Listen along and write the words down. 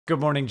Good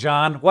morning,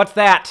 John. What's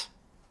that?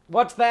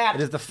 What's that?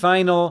 It is the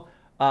final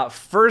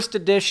first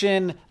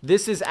edition.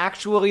 This is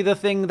actually the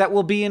thing that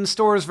will be in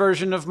stores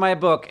version of my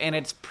book, and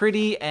it's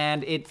pretty,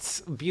 and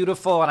it's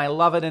beautiful, and I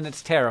love it, and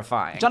it's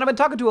terrifying. John, I've been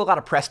talking to a lot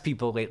of press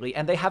people lately,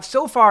 and they have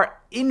so far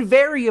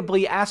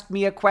invariably asked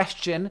me a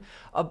question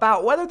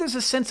about whether there's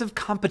a sense of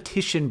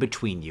competition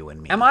between you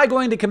and me. Am I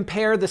going to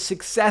compare the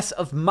success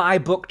of my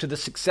book to the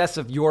success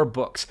of your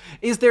books?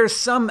 Is there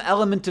some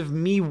element of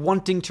me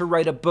wanting to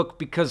write a book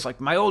because, like,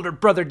 my older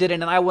brother did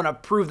it and I want to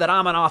prove that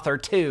I'm an author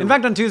too? In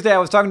fact, on Tuesday, I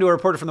was talking to a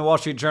reporter from the Wall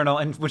Street Journal,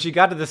 and when she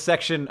got to this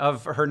section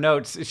of her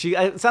notes,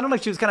 it sounded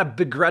like she was kind of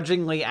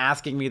begrudgingly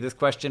asking me this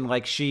question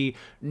like she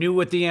knew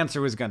what the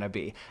answer was going to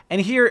be.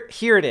 And here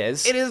it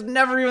is. It has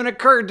never even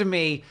occurred to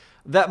me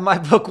that my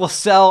book will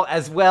sell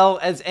as well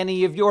as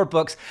any of your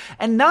books.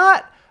 And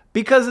not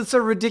because it's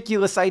a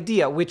ridiculous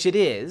idea, which it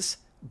is,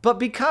 but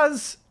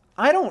because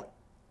I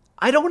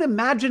don't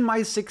imagine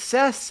my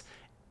success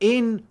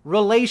in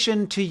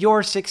relation to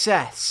your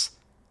success.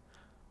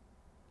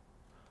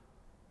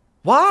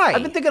 Why?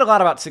 I've been thinking a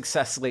lot about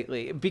success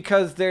lately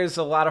because there's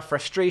a lot of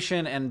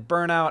frustration and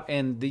burnout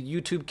in the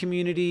YouTube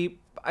community,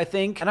 I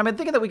think. And I've been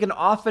thinking that we can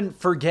often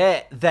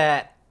forget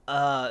that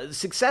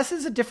success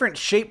is a different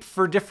shape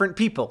for different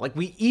people. Like,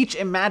 we each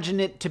imagine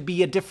it to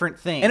be a different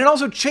thing. And it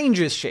also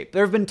changes shape.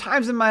 There have been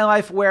times in my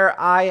life where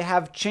I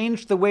have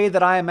changed the way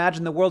that I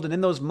imagine the world, and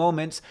in those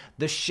moments,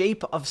 the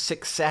shape of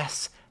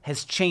success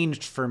has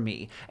changed for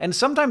me. And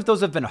sometimes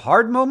those have been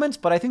hard moments,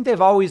 but I think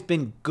they've always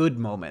been good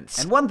moments.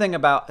 And one thing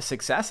about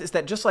success is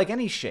that just like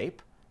any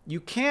shape, you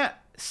can't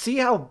see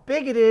how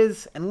big it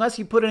is unless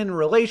you put it in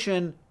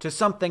relation to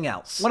something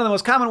else. One of the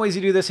most common ways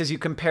you do this is you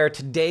compare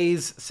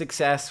today's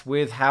success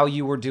with how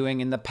you were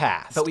doing in the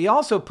past. But we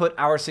also put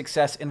our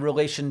success in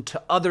relation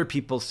to other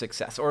people's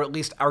success, or at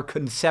least our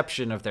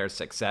conception of their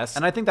success.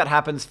 And I think that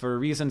happens for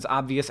reasons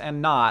obvious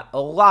and not a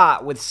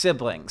lot with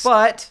siblings.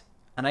 But,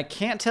 and I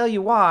can't tell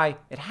you why,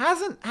 it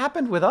hasn't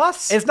happened with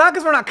us. It's not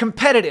because we're not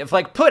competitive.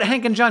 Like, put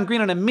Hank and John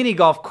Green on a mini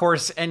golf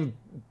course and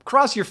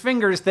cross your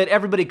fingers that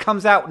everybody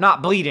comes out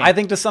not bleeding. I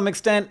think to some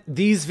extent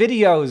these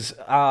videos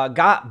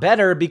got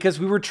better because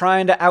we were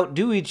trying to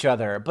outdo each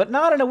other, but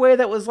not in a way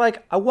that was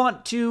like, I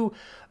want to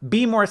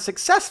be more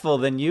successful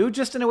than you,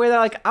 just in a way that,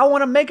 like, I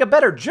want to make a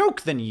better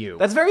joke than you.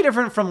 That's very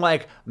different from,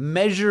 like,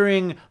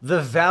 measuring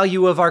the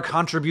value of our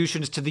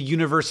contributions to the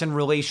universe in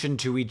relation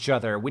to each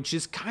other, which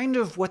is kind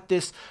of what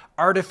this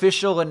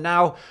artificial and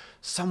now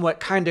somewhat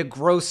kind of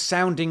gross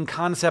sounding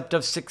concept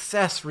of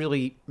success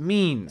really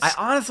means. I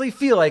honestly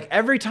feel like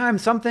every time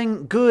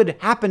something good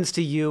happens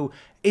to you,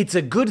 it's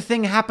a good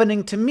thing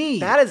happening to me.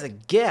 That is a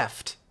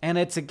gift. And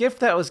it's a gift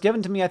that was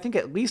given to me, I think,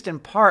 at least in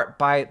part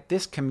by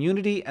this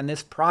community and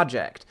this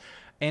project.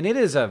 And it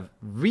is a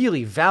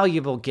really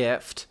valuable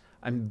gift.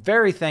 I'm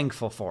very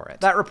thankful for it.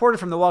 That reporter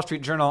from the Wall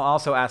Street Journal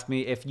also asked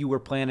me if you were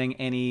planning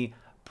any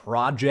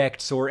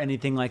projects or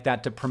anything like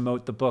that to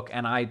promote the book.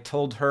 And I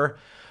told her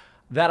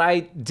that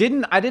I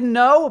didn't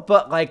know,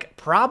 but, like,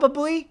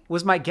 probably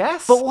was my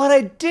guess. But what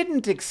I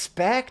didn't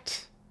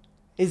expect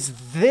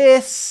is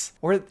this,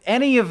 or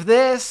any of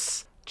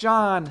this.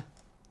 John,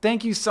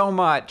 thank you so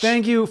much.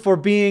 Thank you for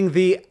being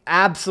the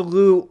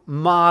absolute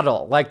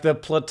model, like the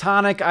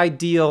platonic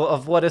ideal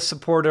of what a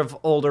supportive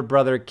older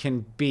brother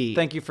can be.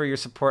 Thank you for your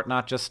support,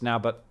 not just now,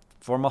 but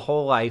for my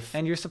whole life.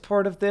 And your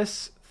support of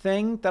this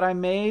thing that I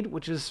made,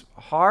 which is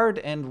hard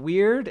and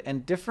weird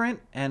and different,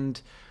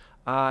 and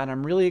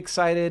I'm really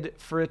excited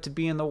for it to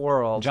be in the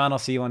world. John, I'll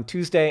see you on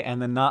Tuesday,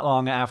 and then not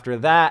long after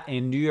that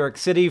in New York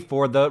City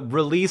for the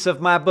release of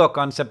my book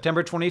on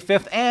September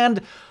 25th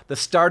and the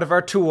start of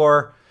our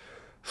tour.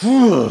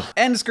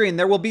 End screen.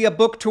 There will be a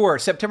book tour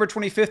September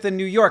 25th in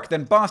New York,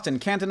 then Boston,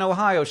 Canton,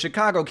 Ohio,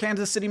 Chicago,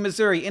 Kansas City,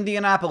 Missouri,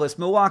 Indianapolis,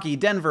 Milwaukee,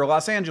 Denver,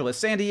 Los Angeles,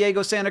 San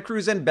Diego, Santa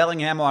Cruz, and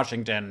Bellingham,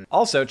 Washington.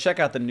 Also, check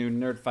out the new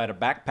Nerdfighter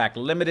backpack.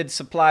 Limited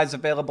supplies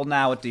available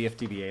now at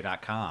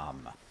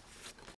dftba.com.